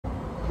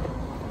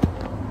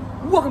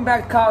Welcome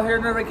back to Kyle here,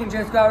 another King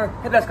James Scholar.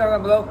 Hit that subscribe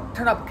button below,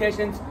 turn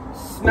notifications,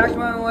 smash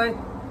them on the way.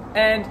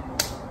 And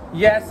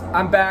yes,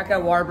 I'm back at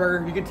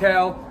Whaterbuger. You can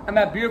tell I'm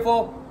at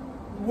beautiful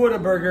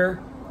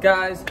Whaterbuger.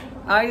 Guys,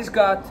 I just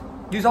got,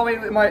 if you saw me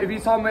in my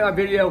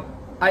video,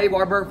 I ate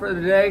Whaterbuger for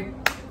the day.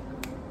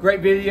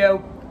 Great video.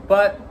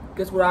 But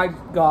guess what I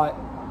got?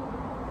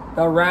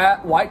 The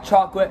white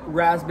chocolate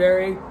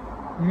raspberry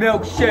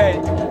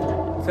milkshake.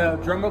 So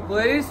drum roll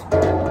please.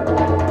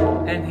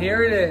 And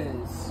here it is.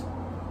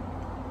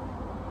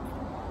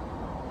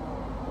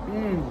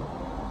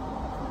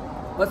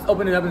 Let's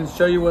open it up and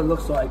show you what it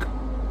looks like.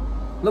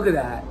 Look at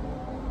that.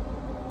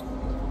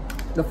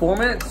 The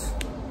formats,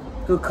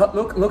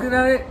 looking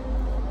at it,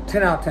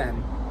 10 out of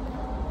 10.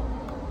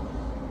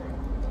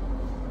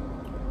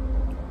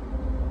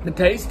 The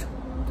taste,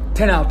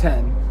 10 out of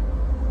 10.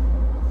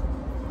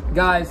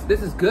 Guys,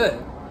 this is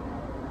good.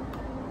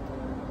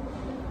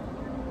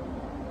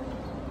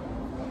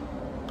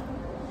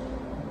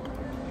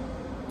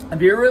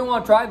 If you really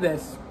want to try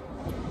this,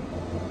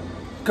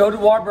 go to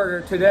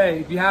Whaterbuger today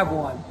if you have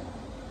one.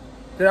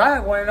 I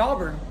have one in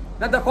Auburn,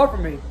 not that far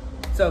from me.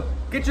 So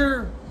get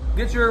your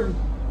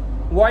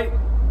white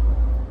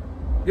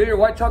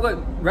chocolate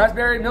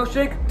raspberry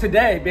milkshake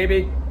today,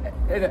 baby.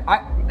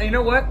 You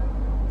know what?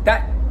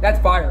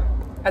 That's fire.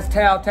 That's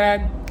 10 out of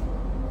 10.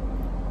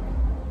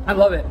 I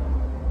love it.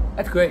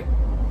 That's great.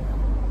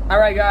 All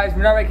right, guys. If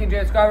you're not already King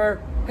James subscriber,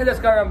 hit that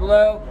subscribe button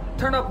below.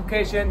 Turn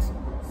notifications.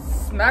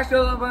 Smash the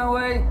little button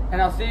away,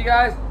 and I'll see you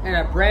guys in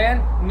a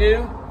brand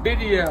new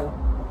video.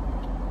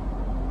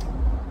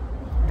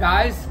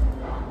 Guys,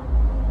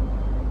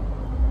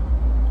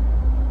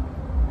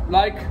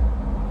 like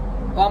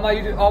all my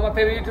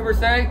favorite YouTubers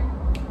say,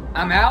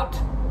 I'm out.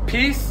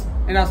 Peace,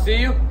 and I'll see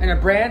you in a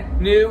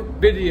brand new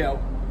video.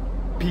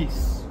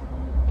 Peace.